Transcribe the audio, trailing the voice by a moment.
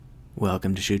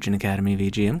Welcome to Shujin Academy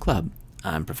VGM Club.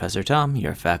 I'm Professor Tom,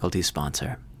 your faculty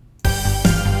sponsor.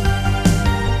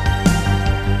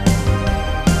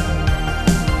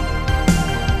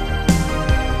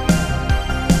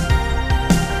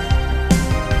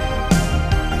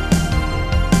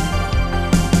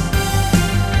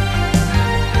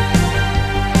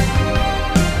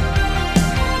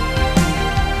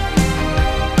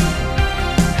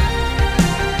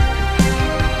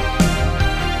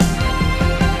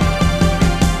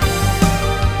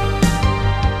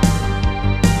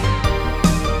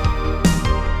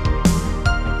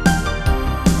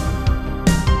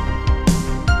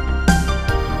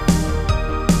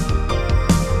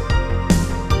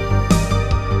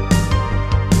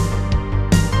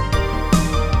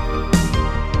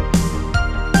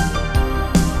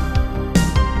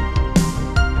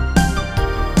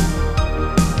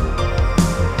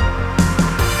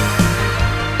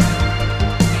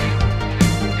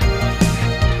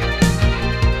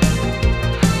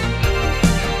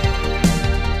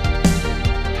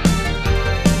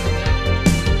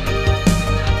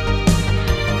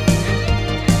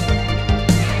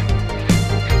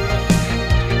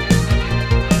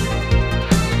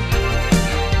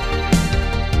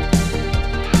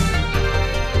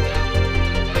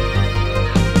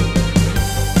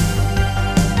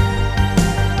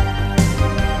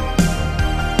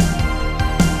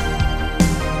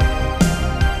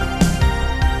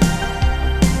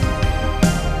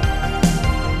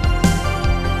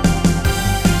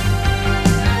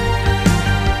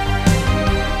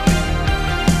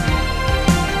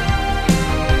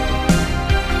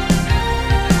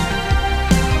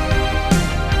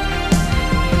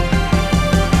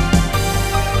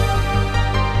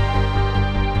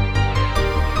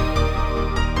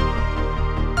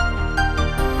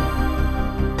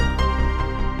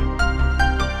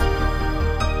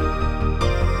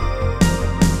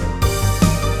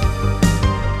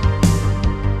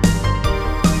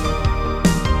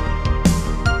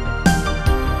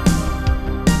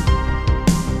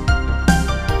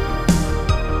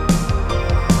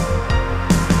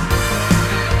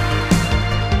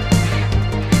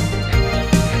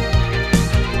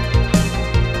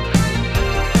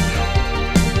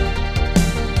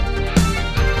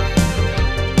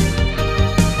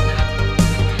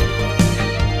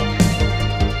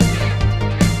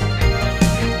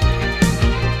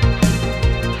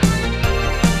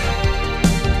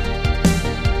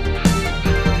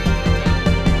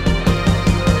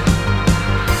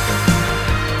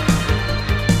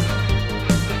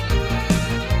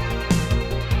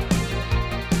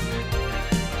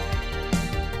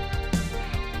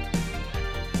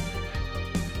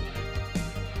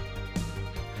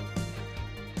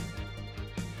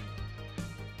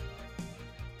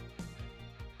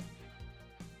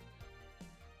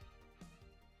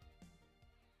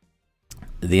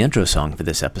 The intro song for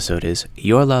this episode is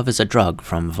Your Love is a Drug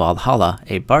from Valhalla,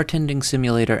 a bartending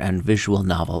simulator and visual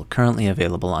novel currently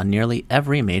available on nearly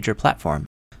every major platform.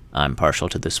 I'm partial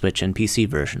to the Switch and PC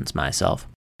versions myself.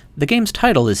 The game's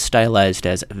title is stylized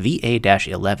as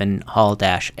VA-11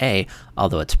 Hall-A,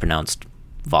 although it's pronounced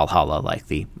Valhalla like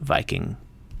the Viking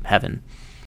heaven.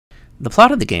 The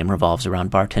plot of the game revolves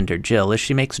around bartender Jill as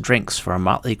she makes drinks for a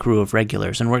motley crew of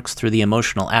regulars and works through the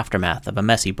emotional aftermath of a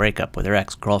messy breakup with her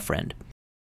ex-girlfriend.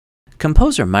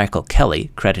 Composer Michael Kelly,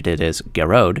 credited as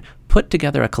Garrod, put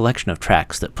together a collection of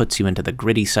tracks that puts you into the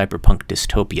gritty cyberpunk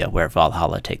dystopia where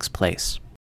Valhalla takes place.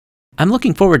 I'm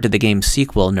looking forward to the game's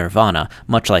sequel, Nirvana.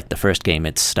 Much like the first game,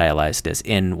 it's stylized as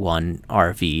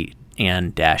N1RV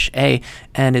and -A,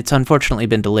 and it's unfortunately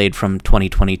been delayed from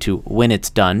 2020 to when it's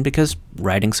done because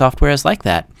writing software is like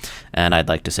that. And I'd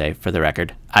like to say, for the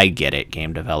record, I get it,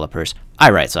 game developers. I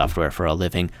write software for a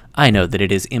living. I know that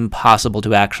it is impossible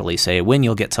to actually say when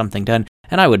you'll get something done,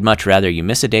 and I would much rather you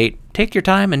miss a date, take your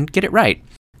time, and get it right.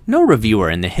 No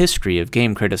reviewer in the history of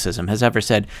game criticism has ever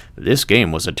said, this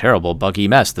game was a terrible buggy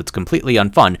mess that's completely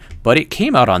unfun, but it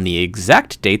came out on the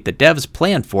exact date the devs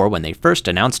planned for when they first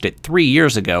announced it 3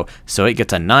 years ago, so it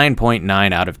gets a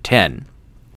 9.9 out of 10.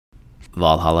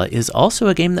 Valhalla is also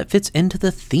a game that fits into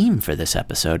the theme for this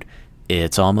episode.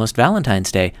 It's almost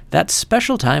Valentine's Day, that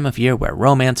special time of year where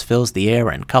romance fills the air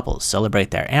and couples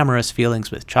celebrate their amorous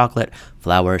feelings with chocolate,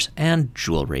 flowers, and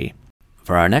jewelry.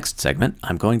 For our next segment,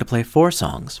 I'm going to play 4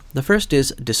 songs. The first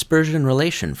is Dispersion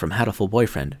Relation from Hatoful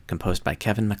Boyfriend, composed by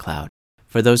Kevin MacLeod.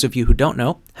 For those of you who don't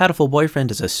know, Hatoful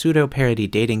Boyfriend is a pseudo-parody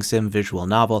dating sim visual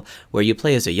novel where you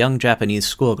play as a young Japanese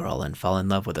schoolgirl and fall in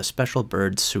love with a special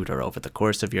bird suitor over the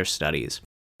course of your studies.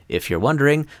 If you're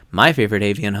wondering, my favorite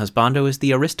avian husbando is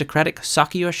the aristocratic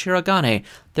Sakuya Shirogane.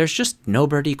 There's just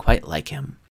nobody quite like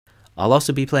him. I'll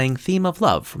also be playing Theme of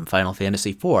Love from Final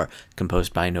Fantasy IV,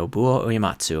 composed by Nobuo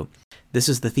Uematsu. This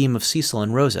is the theme of Cecil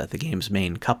and Rosa, the game's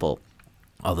main couple.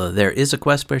 Although there is a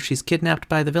quest where she's kidnapped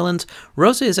by the villains,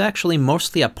 Rosa is actually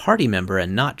mostly a party member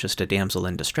and not just a damsel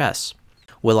in distress.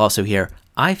 We'll also hear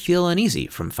I Feel Uneasy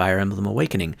from Fire Emblem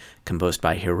Awakening, composed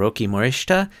by Hiroki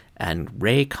Morishita and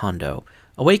Rei Kondo.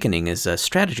 Awakening is a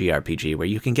strategy RPG where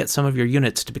you can get some of your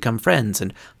units to become friends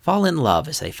and fall in love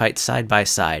as they fight side by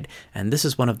side, and this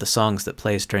is one of the songs that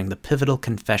plays during the pivotal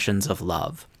Confessions of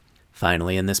Love.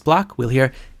 Finally, in this block, we'll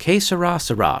hear Que Sera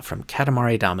Sera from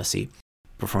Katamari Damacy,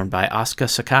 performed by Asuka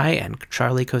Sakai and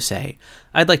Charlie Kosei.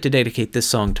 I'd like to dedicate this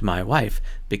song to my wife,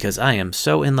 because I am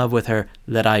so in love with her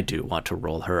that I do want to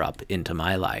roll her up into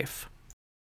my life.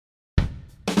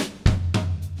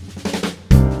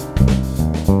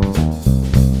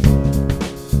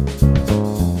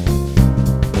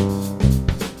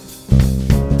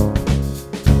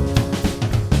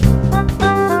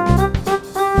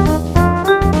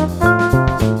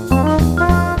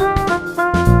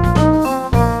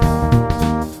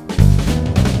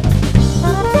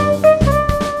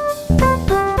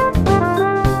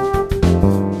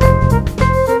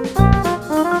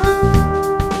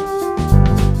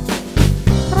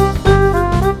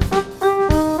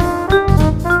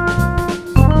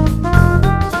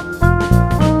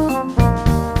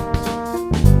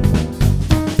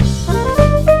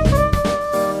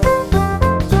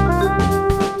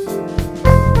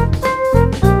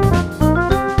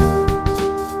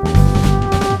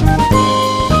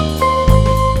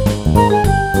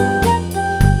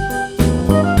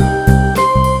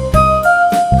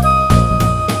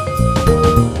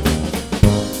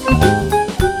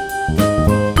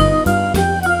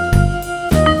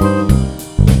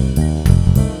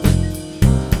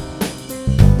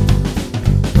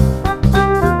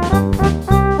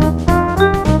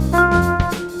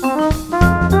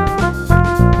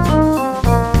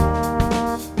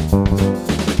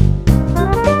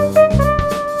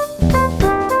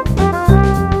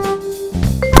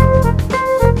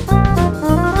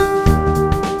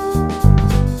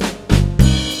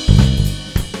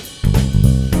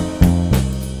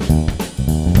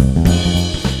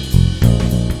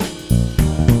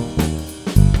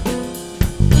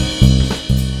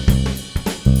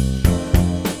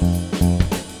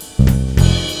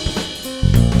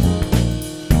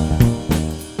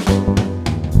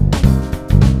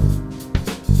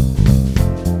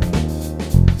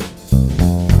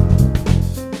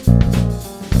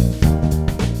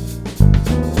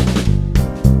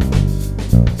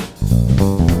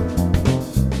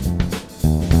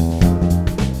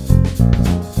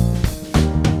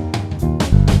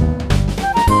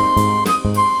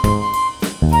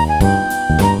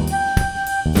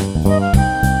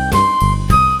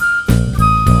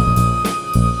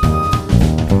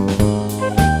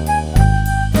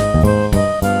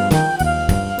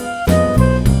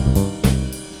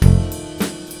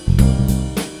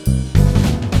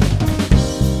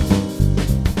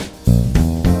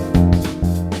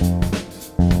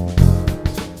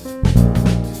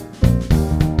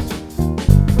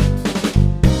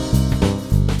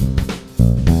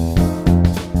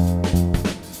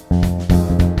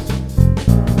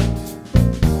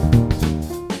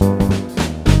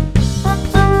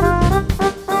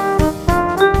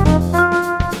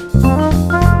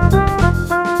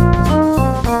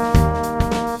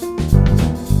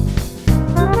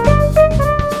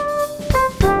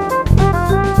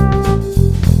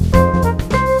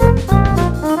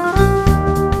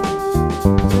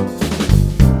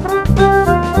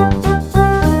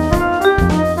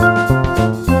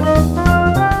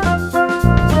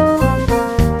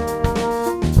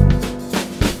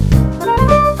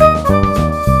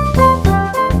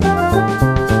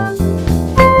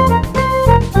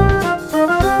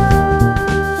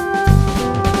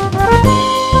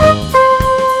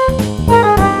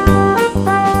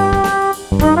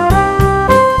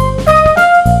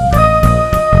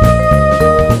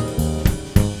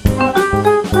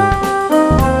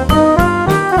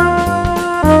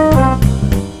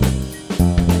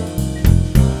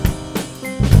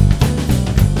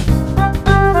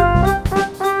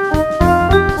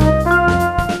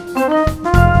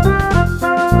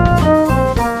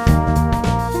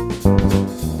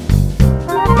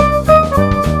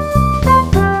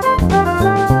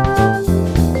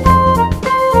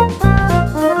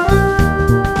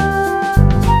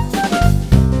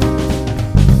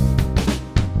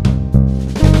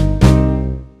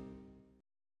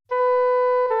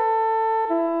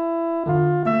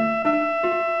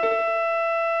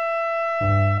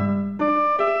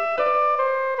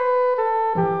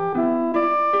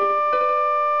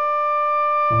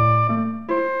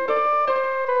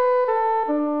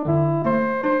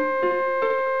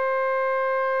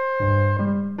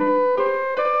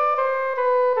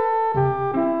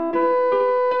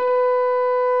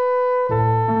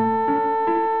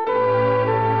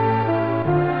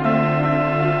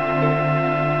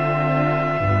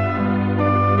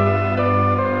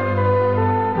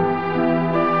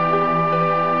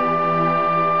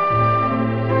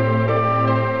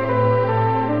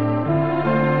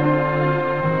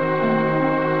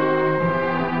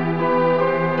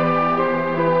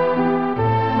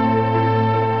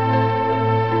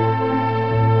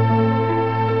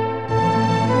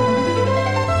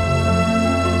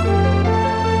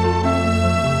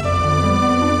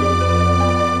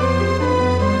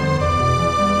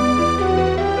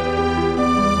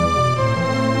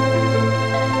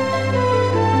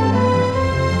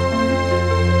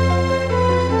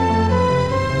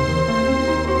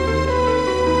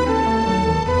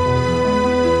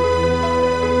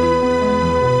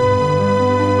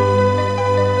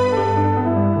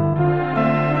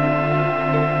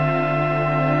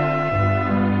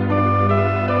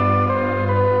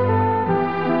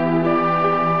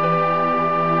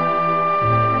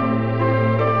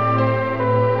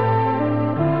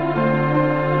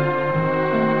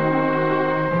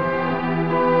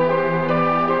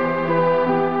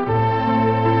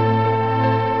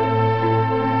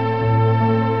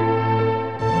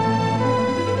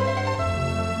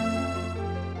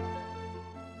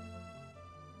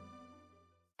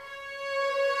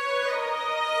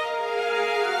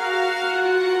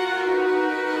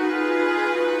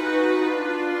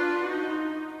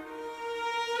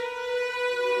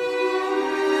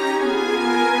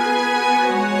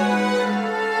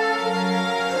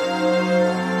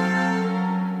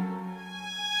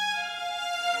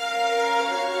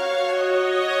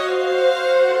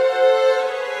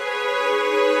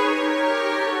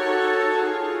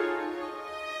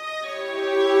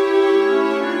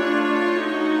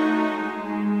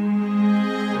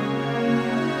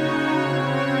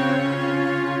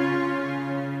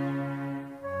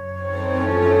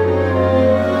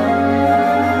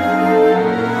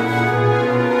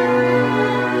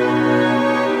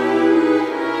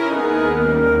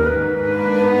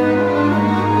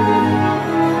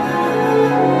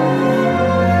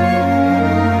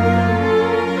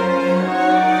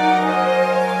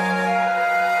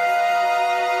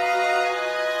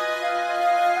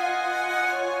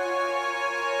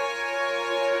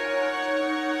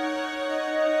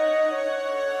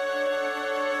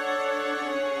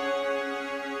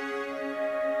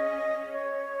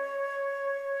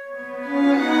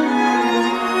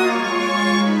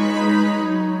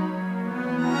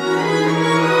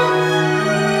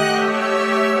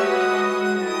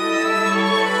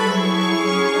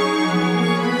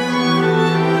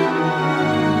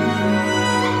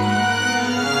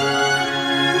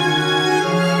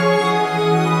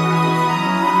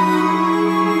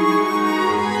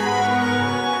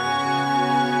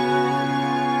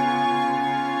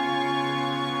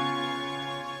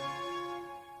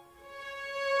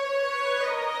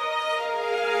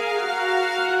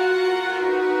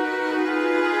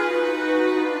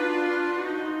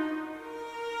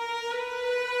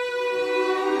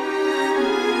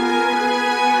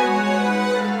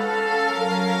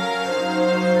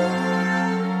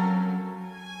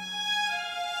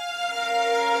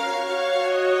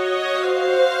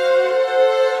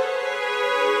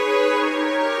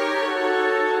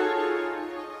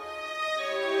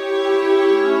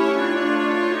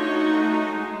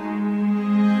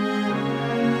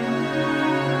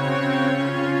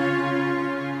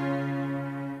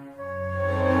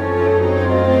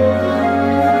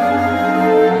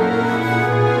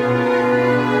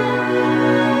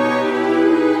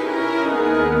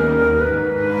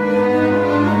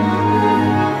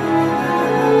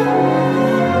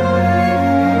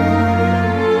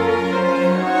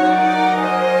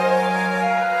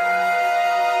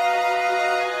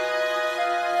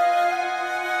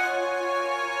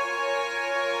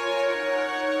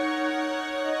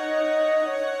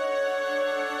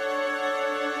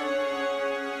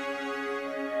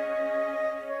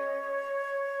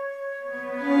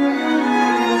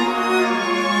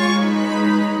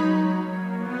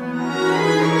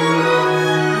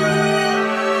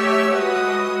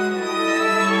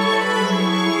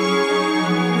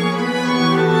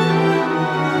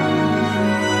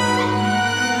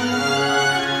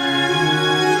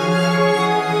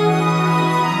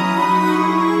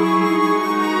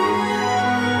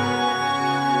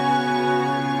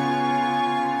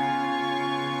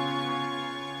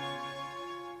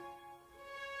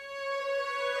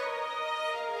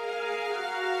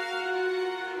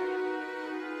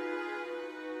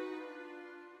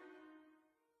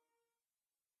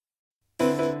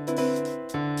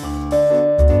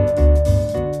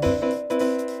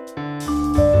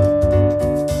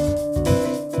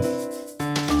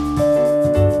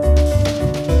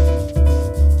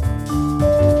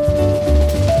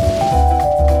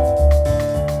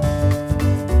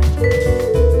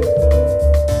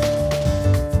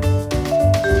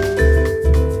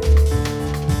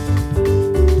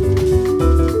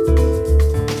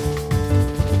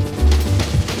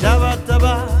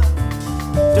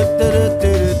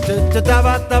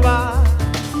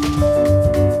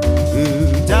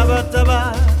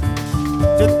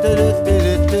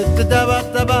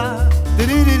 daba,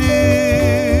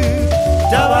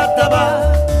 daba daba,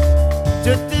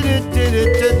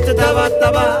 daba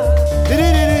daba,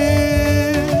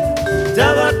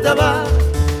 daba daba,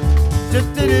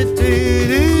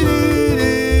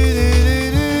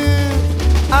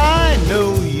 I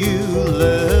know you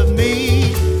love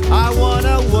me. I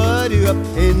wanna word you up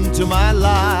into my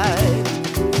life.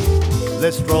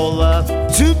 Let's roll up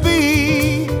to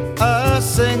be a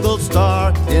single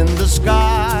star in the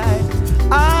sky.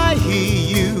 I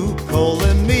hear you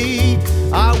calling me.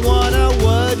 I wanna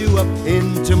word you up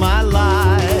into my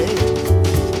life.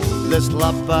 Let's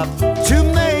love up to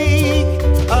make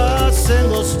a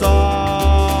single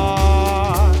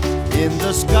star in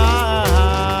the sky.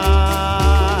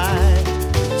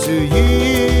 To you.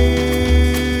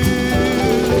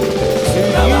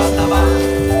 Daba daba,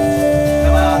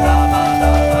 daba daba,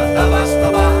 daba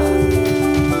daba,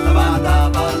 daba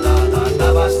daba,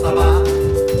 daba daba,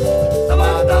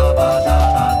 daba daba,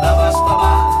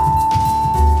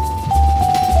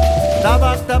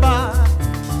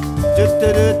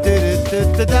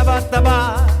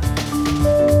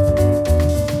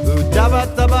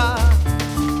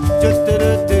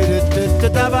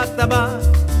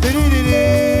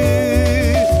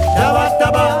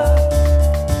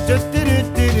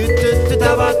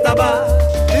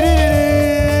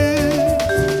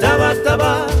 daba daba.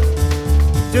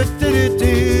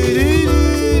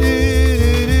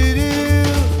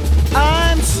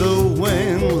 I'm so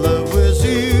in love with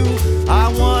you. I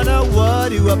wanna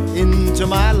word you up into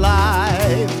my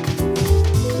life.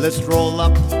 Let's roll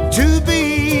up to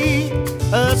be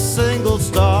a single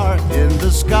star in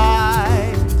the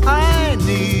sky. I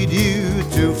need you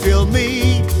to feel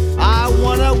me. I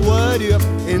wanna word you up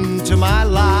into my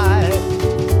life.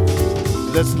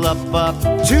 Let's love up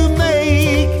to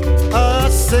make a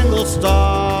single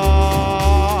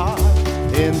star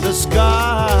in the sky.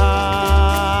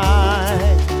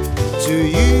 To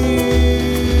you.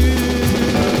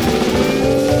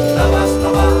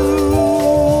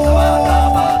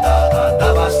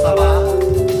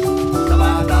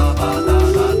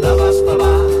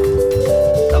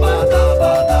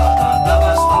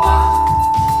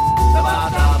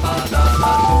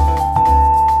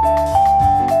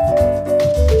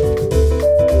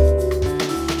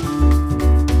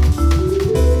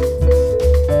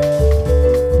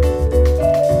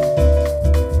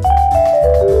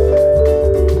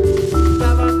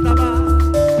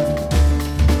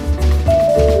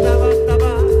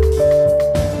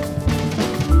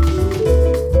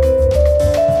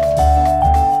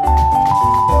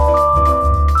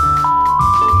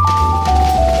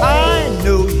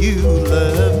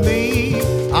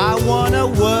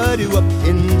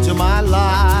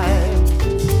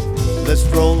 Let's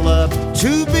roll up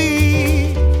to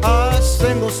be a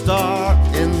single star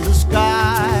in the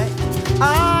sky.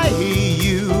 I hear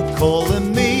you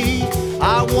calling me.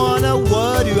 I wanna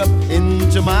word you up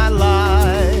into my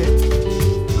life.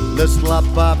 Let's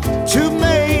love up to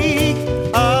make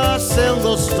a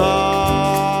single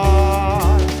star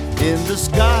in the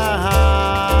sky.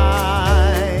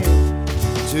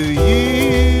 To you.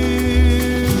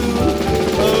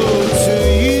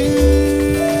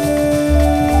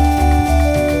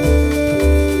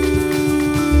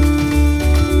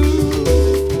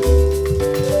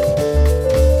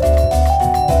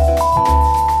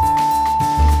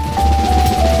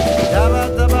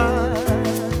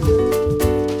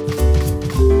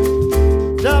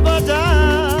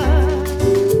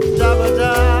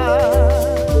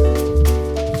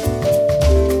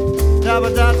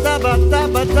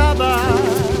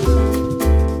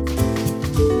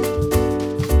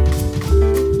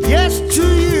 Yes to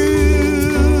you.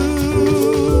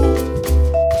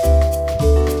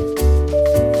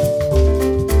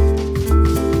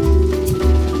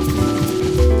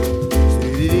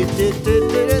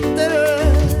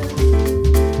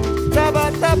 Daba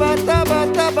daba daba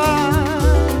daba.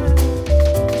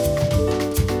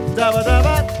 Daba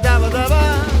daba daba daba.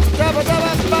 Daba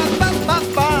daba ba ba ba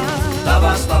ba.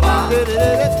 Daba daba.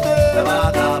 Daba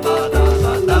daba daba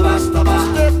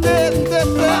daba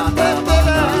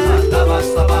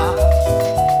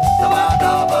daba.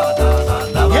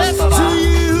 Yes to you.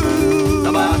 Daba daba daba daba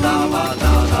daba.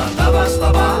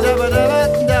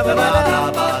 Daba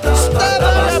daba daba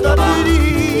daba. Daba daba daba daba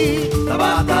daba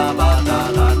daba.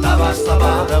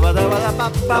 Daba daba ba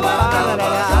ba ba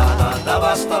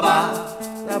daba daba.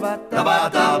 Daba daba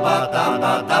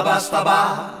daba daba daba.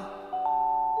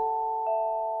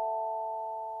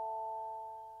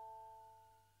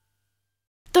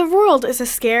 The world is a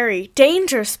scary,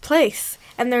 dangerous place,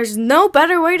 And there's no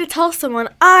better way to tell someone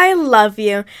I love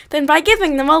you than by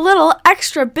giving them a little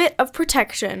extra bit of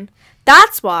protection.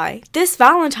 That's why, this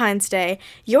Valentine's Day,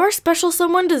 your special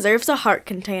someone deserves a heart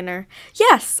container.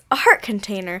 Yes, a heart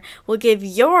container will give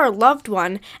your loved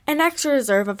one an extra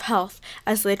reserve of health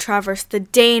as they traverse the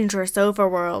dangerous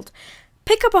overworld.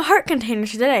 Pick up a heart container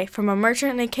today from a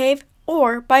merchant in a cave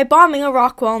or by bombing a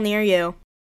rock wall near you.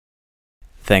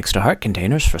 Thanks to Heart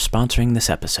Containers for sponsoring this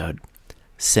episode.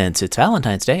 Since it's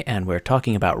Valentine's Day and we're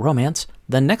talking about romance,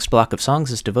 the next block of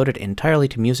songs is devoted entirely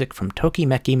to music from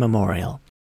Tokimeki Memorial.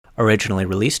 Originally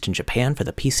released in Japan for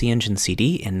the PC Engine CD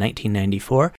in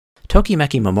 1994,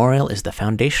 Tokimeki Memorial is the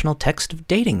foundational text of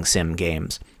dating sim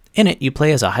games. In it, you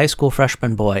play as a high school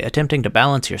freshman boy attempting to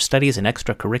balance your studies and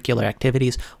extracurricular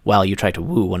activities while you try to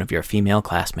woo one of your female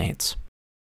classmates.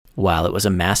 While it was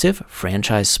a massive,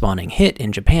 franchise-spawning hit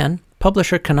in Japan,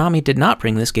 publisher Konami did not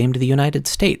bring this game to the United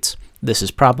States. This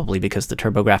is probably because the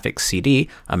TurboGrafx CD,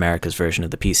 America's version of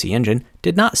the PC Engine,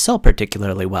 did not sell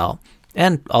particularly well,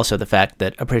 and also the fact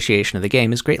that appreciation of the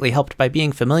game is greatly helped by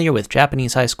being familiar with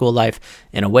Japanese high school life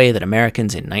in a way that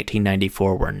Americans in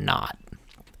 1994 were not.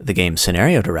 The game's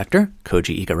scenario director,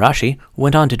 Koji Igarashi,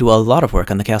 went on to do a lot of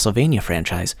work on the Castlevania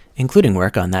franchise, including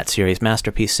work on that series'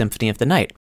 masterpiece Symphony of the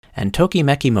Night, and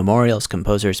Tokimeki Memorial's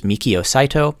composers Mikio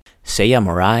Saito, Seiya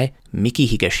Murai, Miki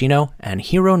Higashino, and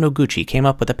Hiro Noguchi came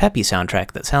up with a peppy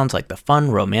soundtrack that sounds like the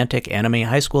fun, romantic anime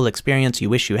high school experience you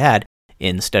wish you had,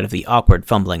 instead of the awkward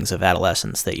fumblings of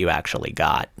adolescence that you actually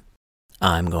got.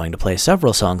 I'm going to play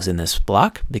several songs in this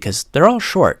block because they're all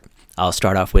short. I'll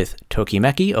start off with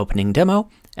Tokimeki opening demo,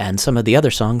 and some of the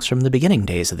other songs from the beginning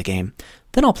days of the game.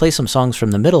 Then I'll play some songs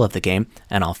from the middle of the game,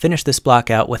 and I'll finish this block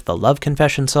out with the Love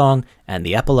Confession song, and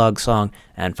the Epilogue song,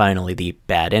 and finally the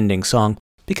Bad Ending song,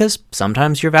 because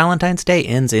sometimes your Valentine's Day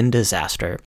ends in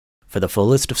disaster. For the full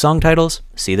list of song titles,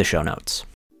 see the show notes.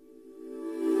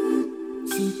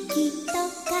 Sweet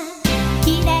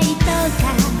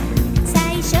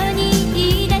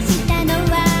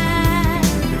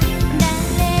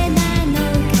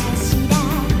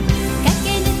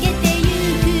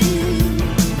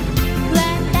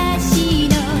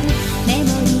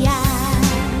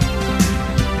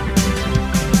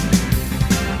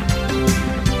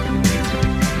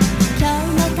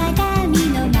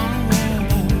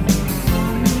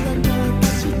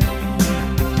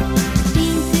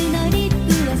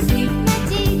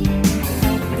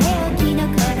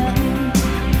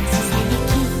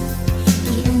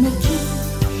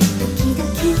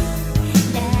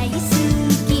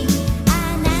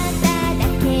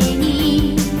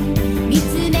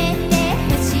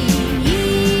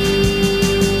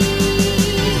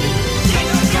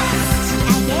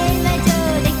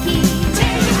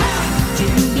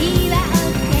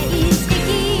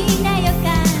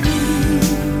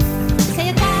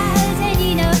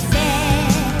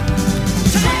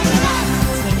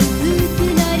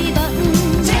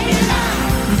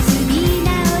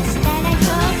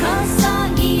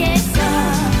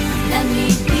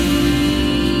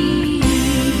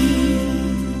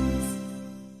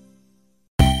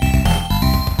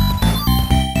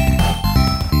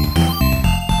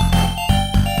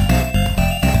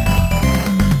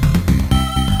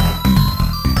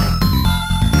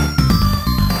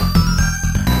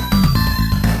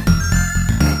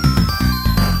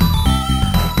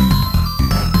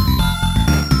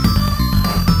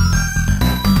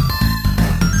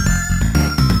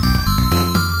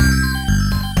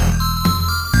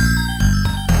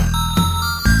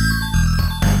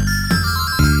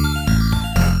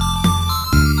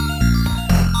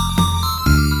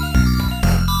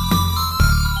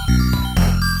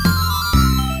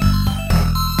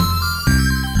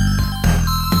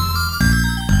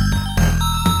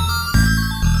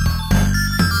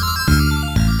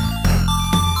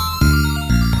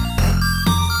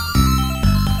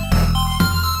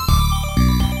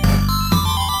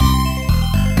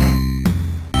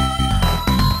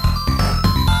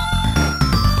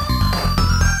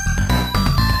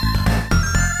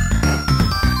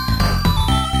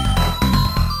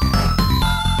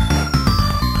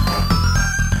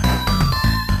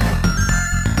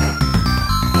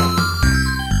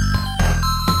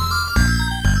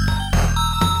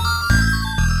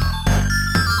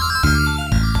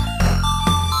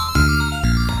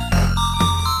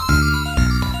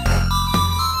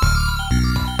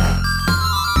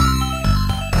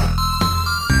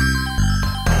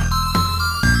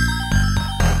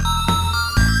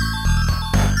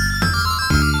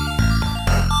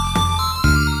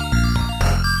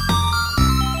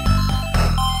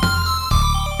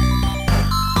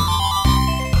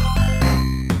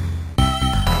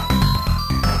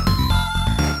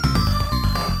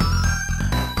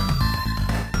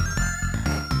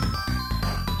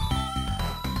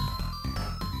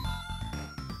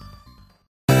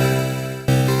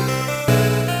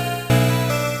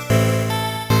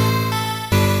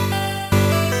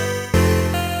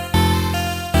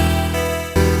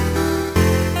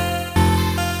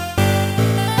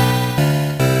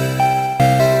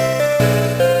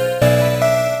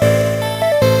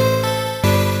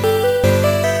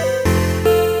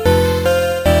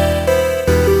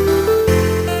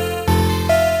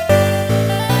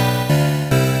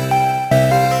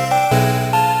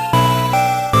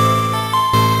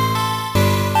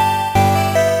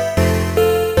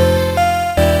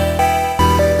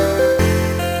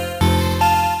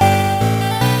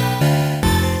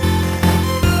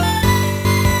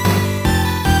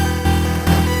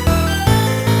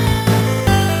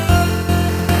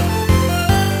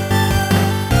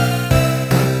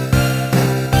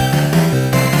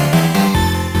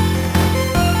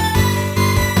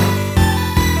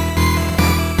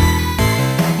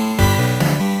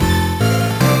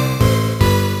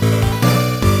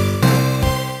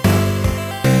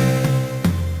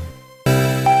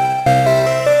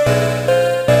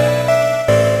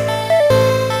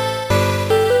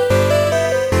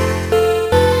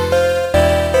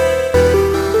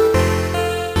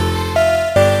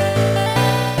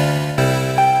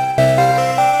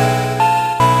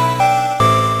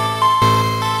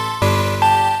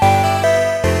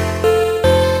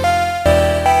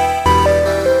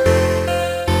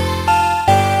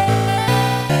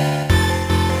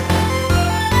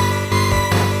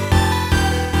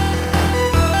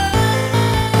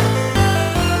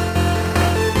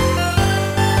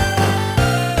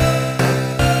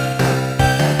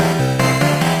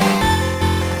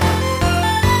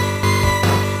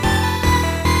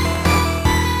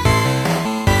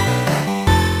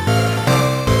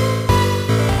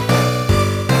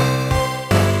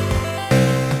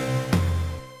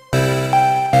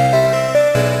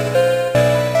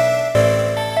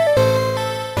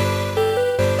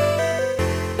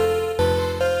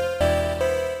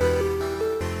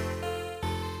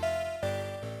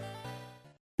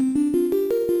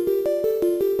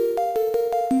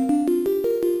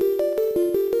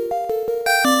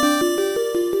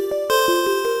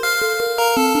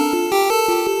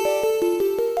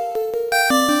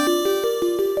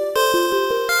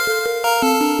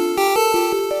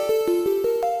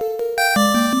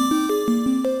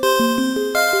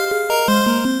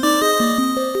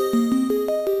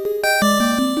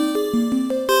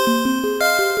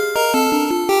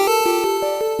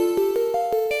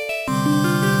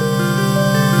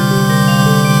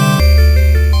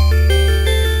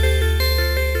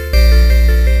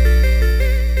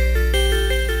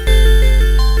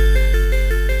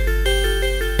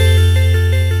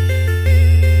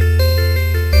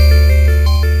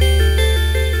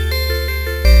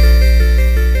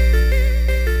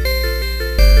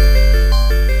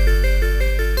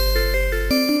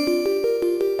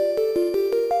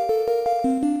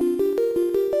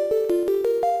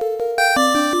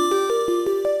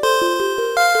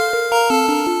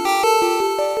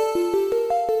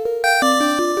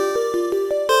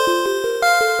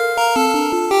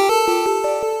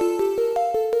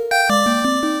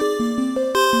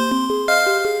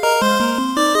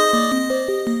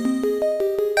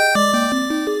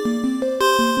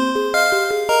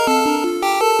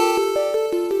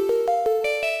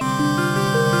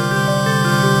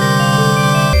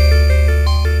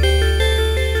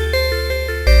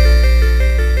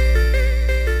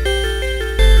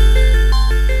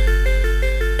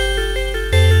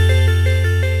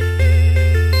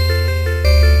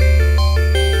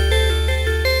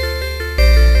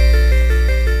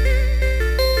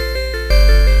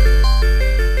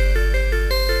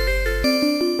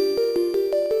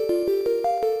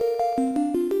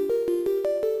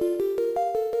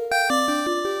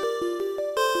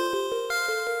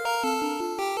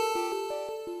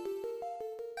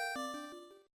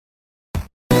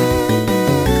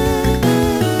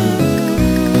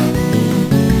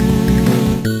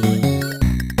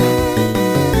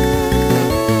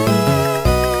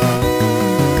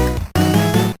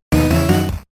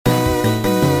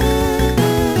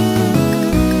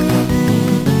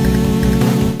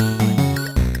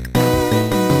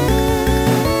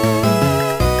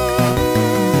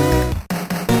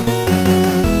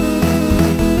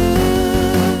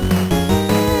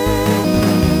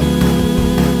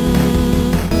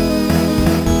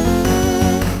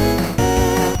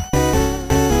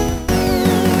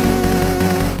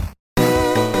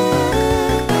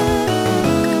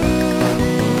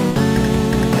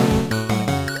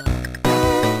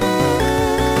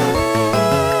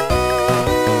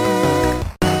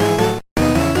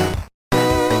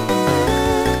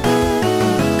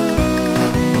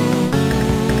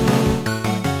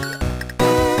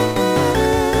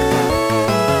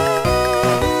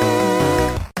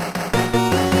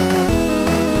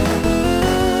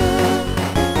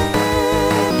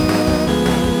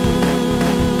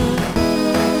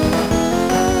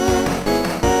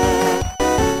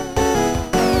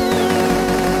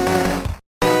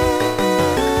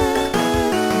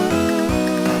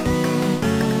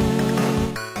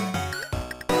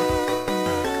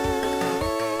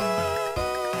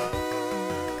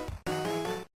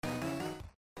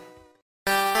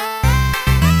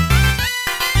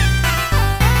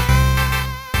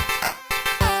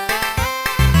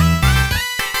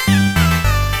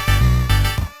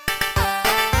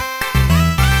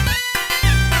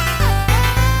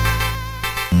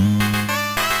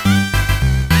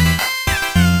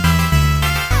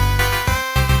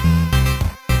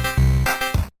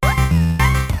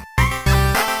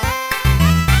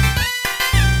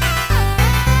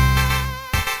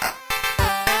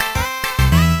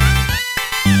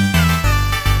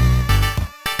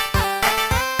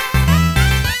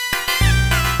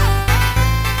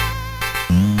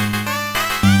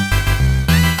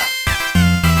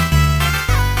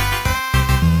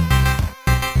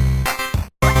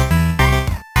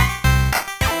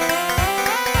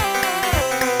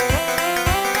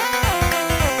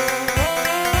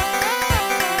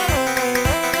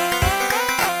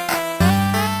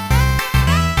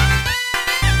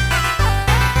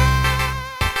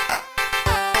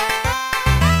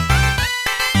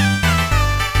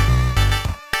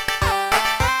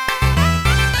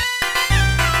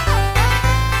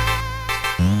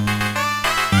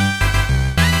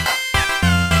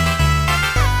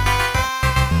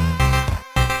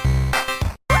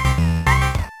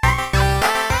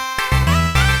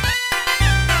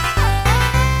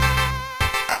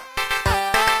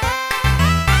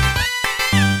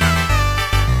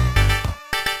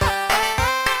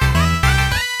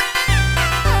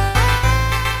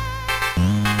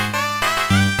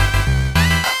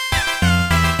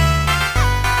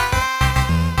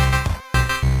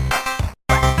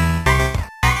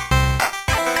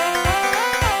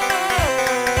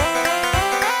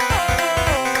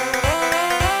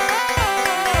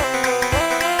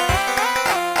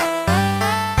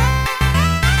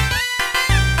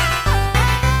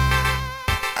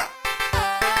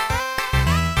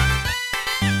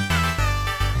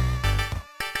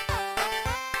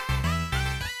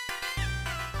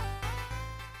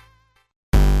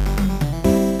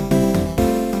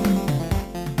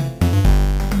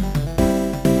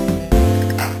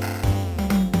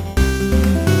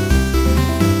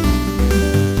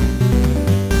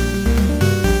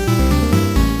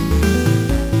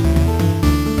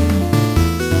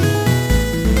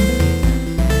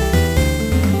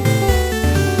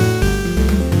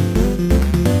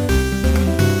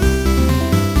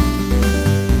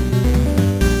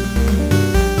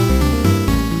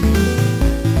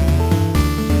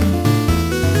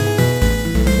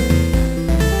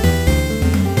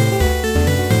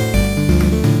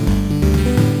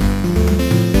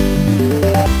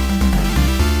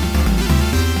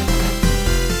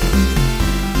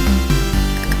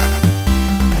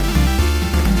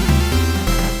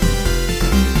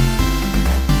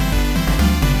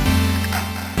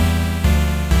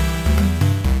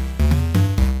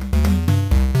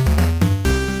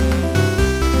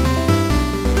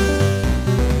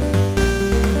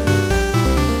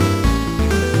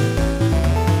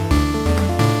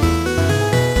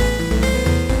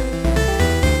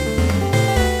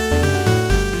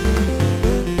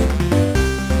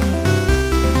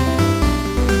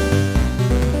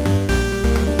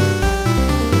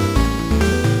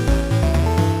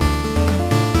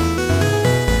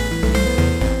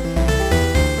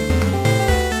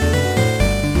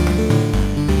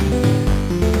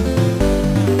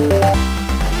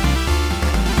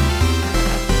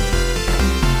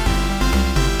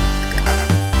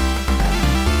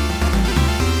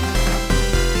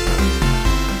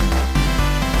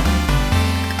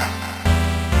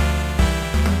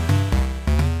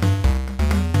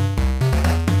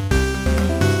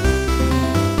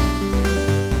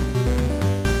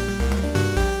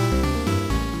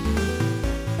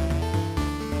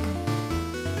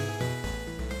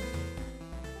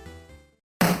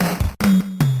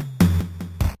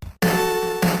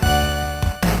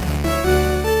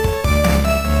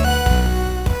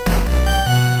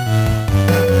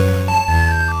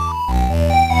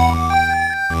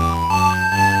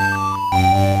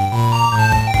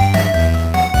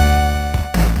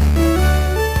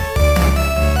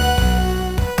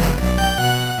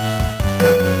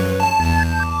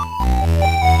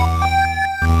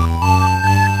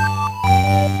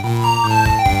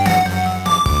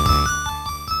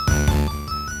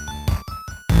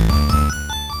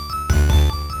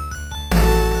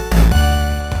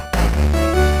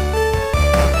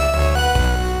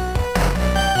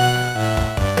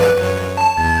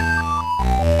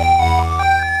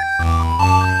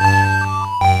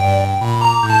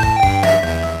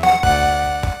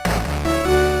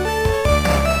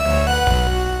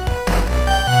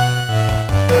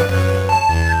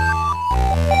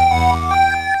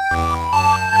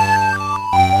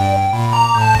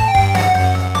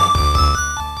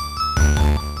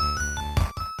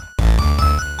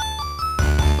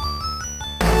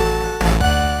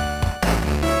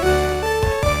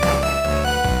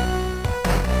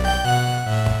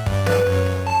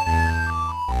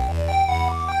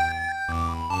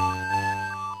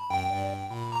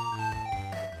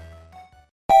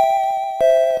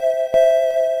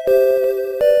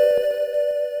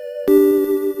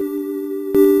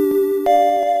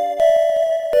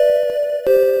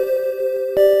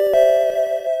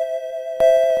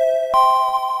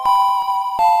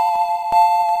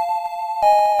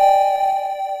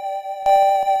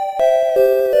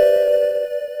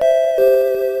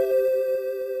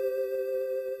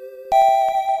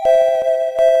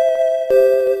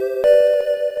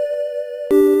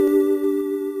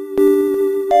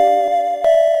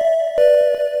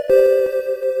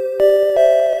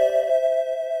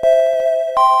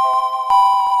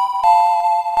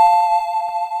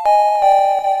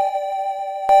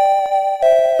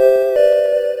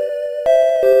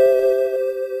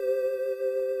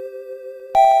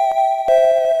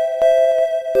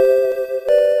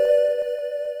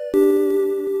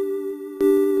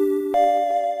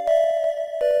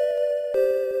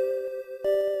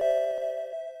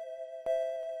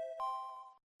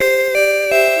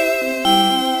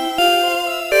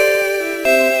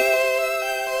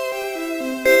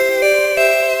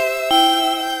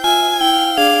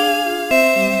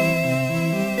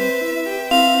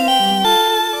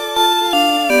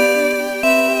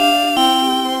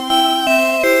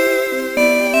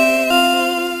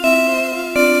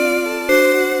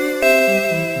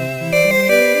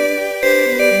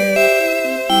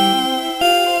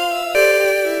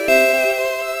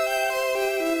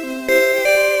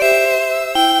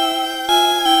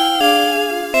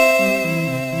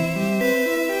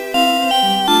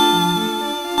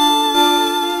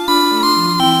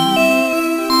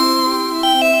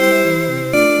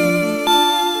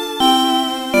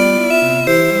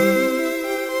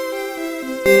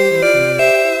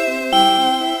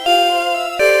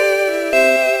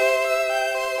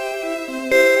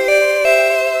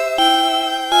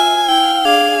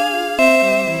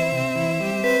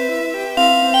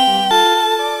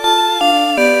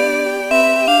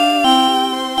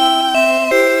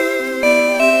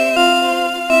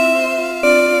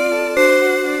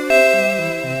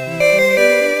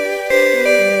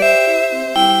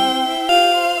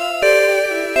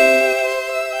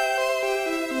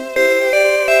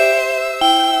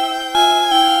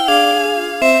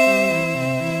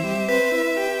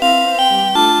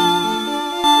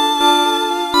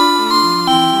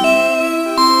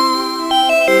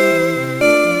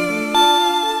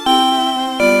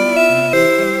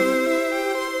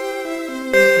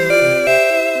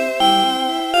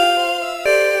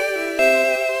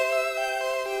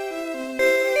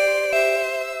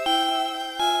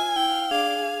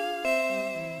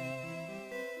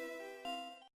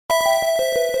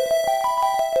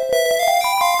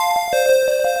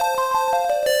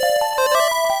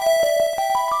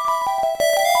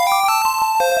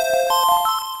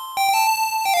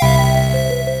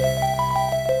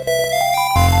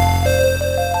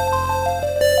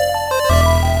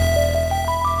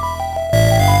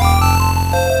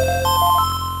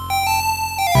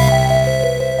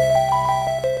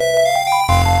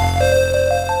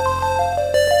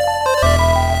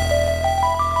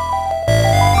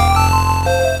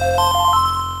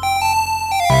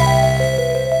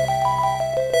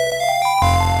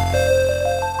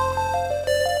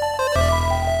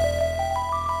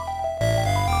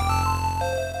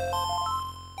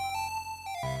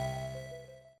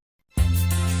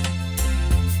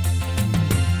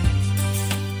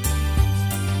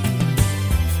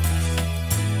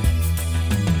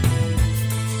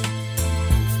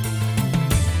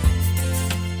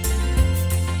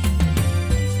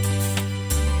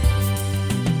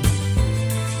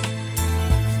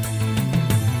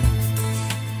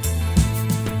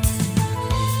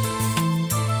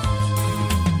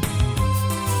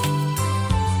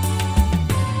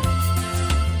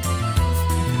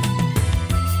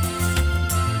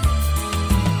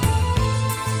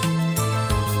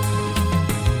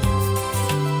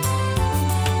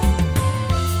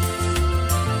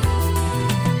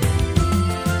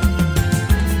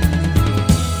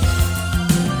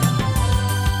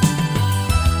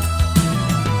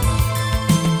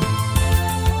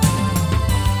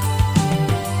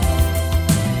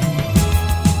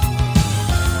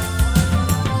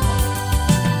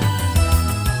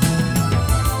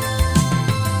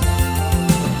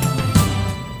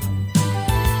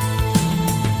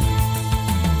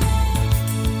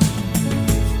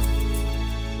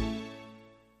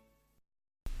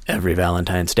Every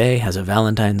Valentine's Day has a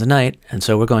Valentine's night, and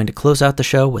so we're going to close out the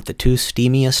show with the two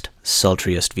steamiest,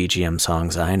 sultriest VGM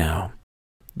songs I know.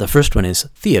 The first one is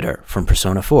Theater from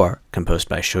Persona 4, composed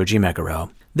by Shoji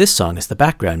Meguro. This song is the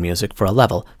background music for a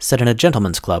level set in a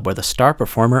gentleman's club where the star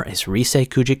performer is Risei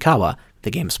Kujikawa,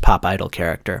 the game's pop idol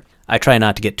character. I try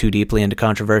not to get too deeply into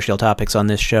controversial topics on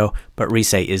this show, but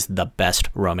Risei is the best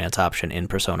romance option in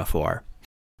Persona 4.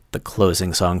 The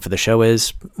closing song for the show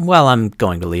is, well, I'm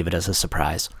going to leave it as a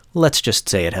surprise. Let's just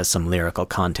say it has some lyrical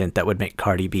content that would make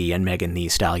Cardi B and Megan Thee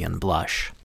Stallion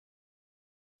blush.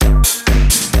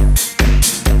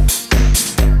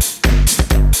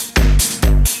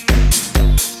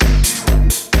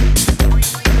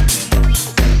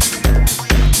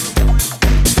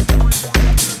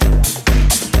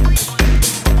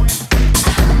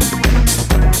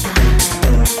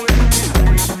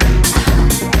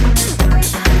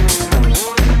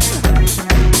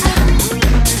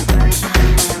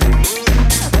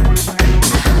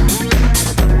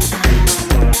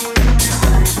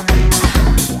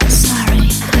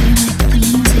 Sorry.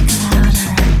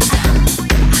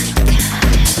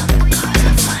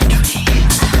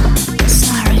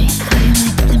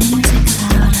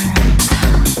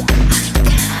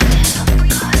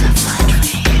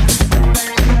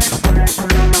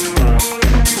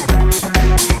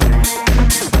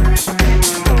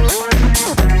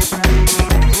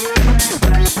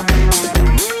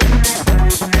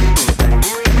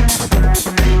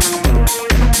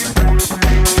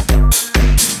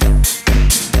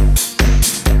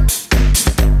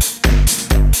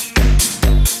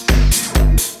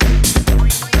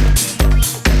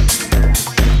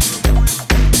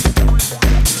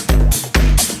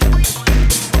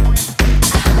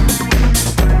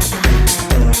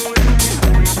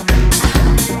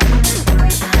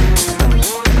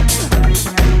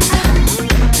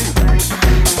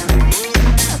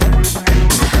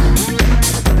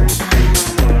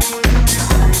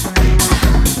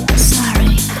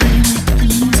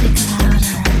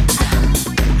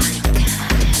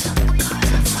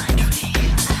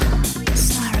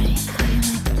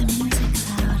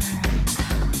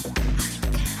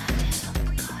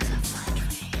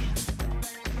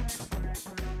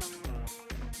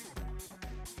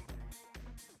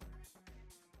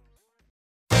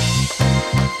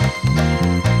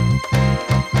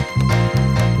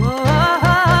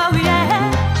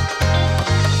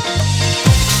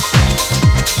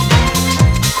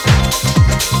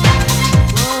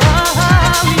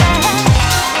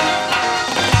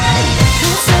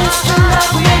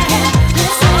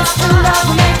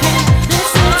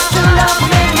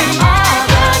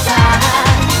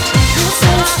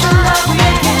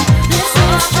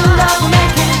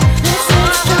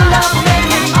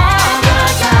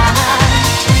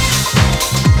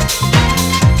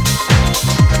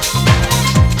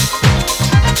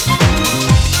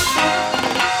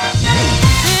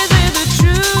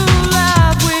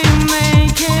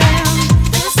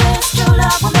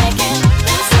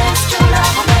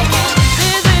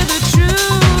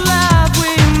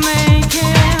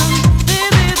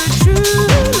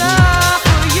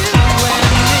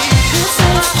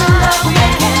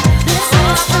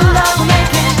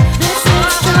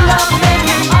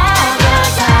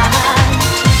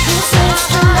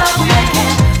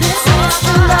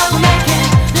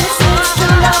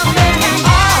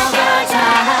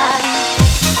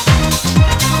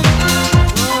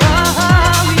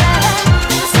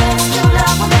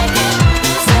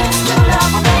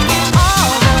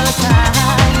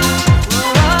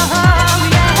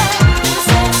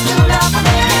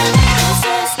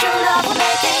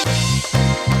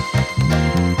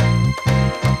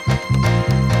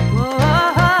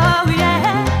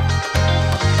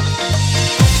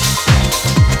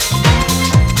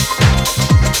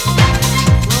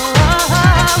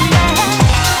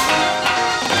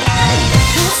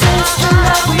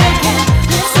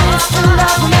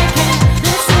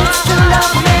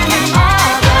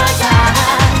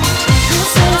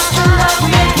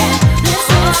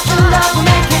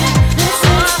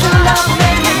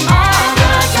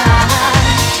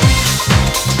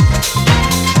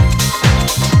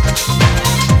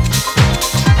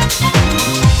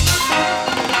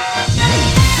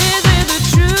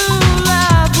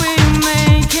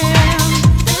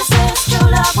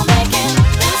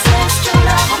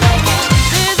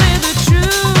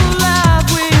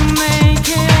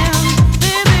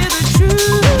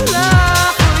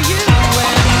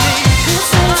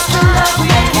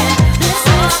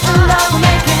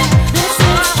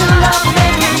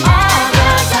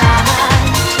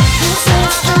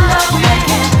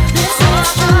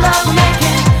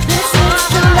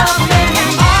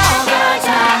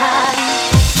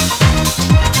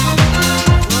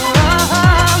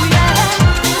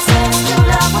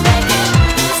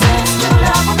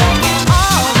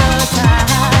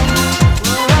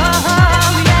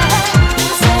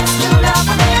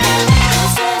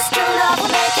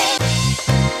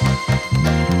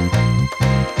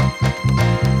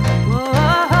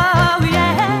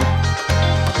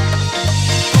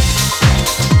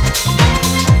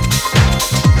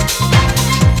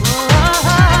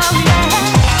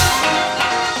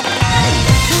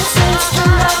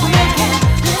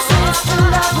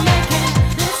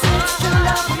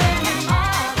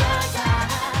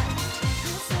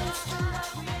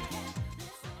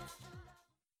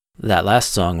 That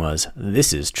last song was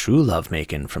This Is True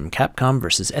Lovemakin' from Capcom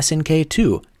vs. SNK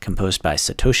 2, composed by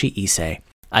Satoshi Issei.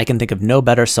 I can think of no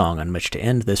better song on which to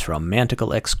end this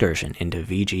romantical excursion into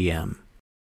VGM.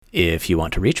 If you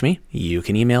want to reach me, you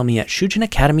can email me at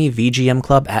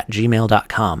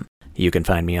shujinacademyvgmclub@gmail.com. You can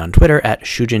find me on Twitter at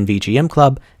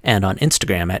shujinvgmclub and on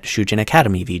Instagram at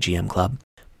shujinacademyvgmclub.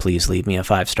 Please leave me a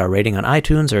 5-star rating on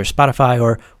iTunes or Spotify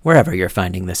or wherever you're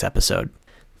finding this episode.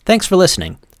 Thanks for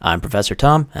listening. I'm Professor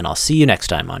Tom, and I'll see you next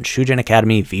time on Shujin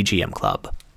Academy VGM Club.